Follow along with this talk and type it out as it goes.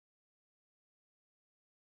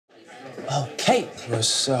Oh, Kate was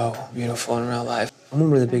so beautiful in real life. I'm a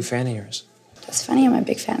really big fan of yours. That's funny, I'm a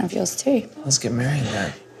big fan of yours too. Let's get married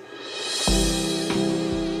then.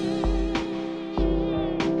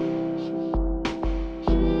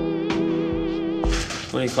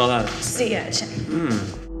 What do you call that? Sea urchin.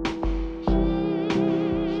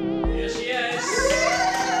 Here she is.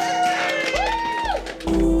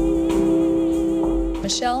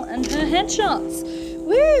 Michelle and her headshots.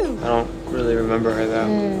 Woo! I don't really remember her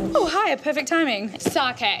though. Oh, hi, perfect timing.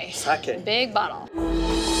 Sake. Sake. Big bottle.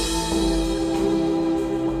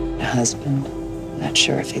 A husband, not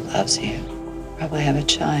sure if he loves you. Probably have a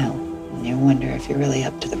child, and you wonder if you're really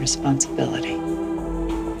up to the responsibility.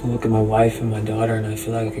 I look at my wife and my daughter and I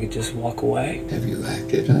feel like I could just walk away. Have you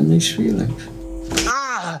acted on these feelings?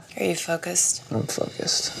 Ah! Are you focused? I'm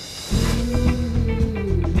focused.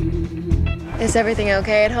 Is everything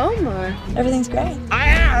okay at home, or? Everything's great. I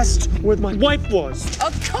asked where my wife was.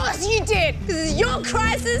 Of course you did! This is your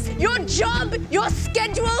crisis, your job, your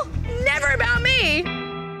schedule, never about me!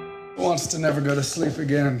 Wants to never go to sleep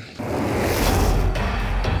again.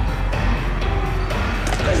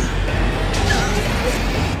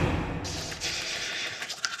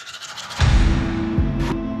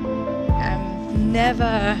 I'm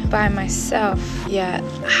never by myself, yet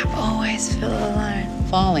I always feel alone.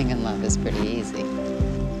 Falling in love is pretty easy.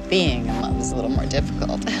 Being in love is a little more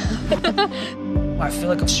difficult. I feel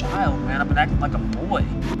like a child, man. I've been acting like a boy.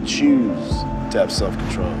 Choose to have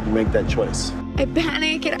self-control. You make that choice. I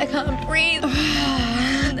panic and I can't breathe.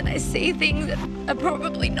 And then I see things that are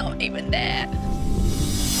probably not even there.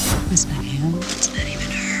 It's not him. It's not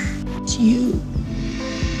even her. It's you.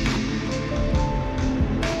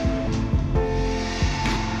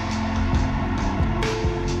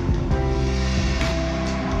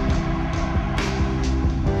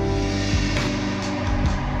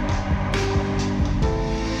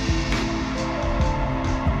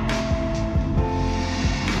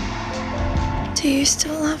 Do you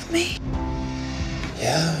still love me?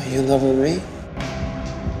 Yeah, you loving me?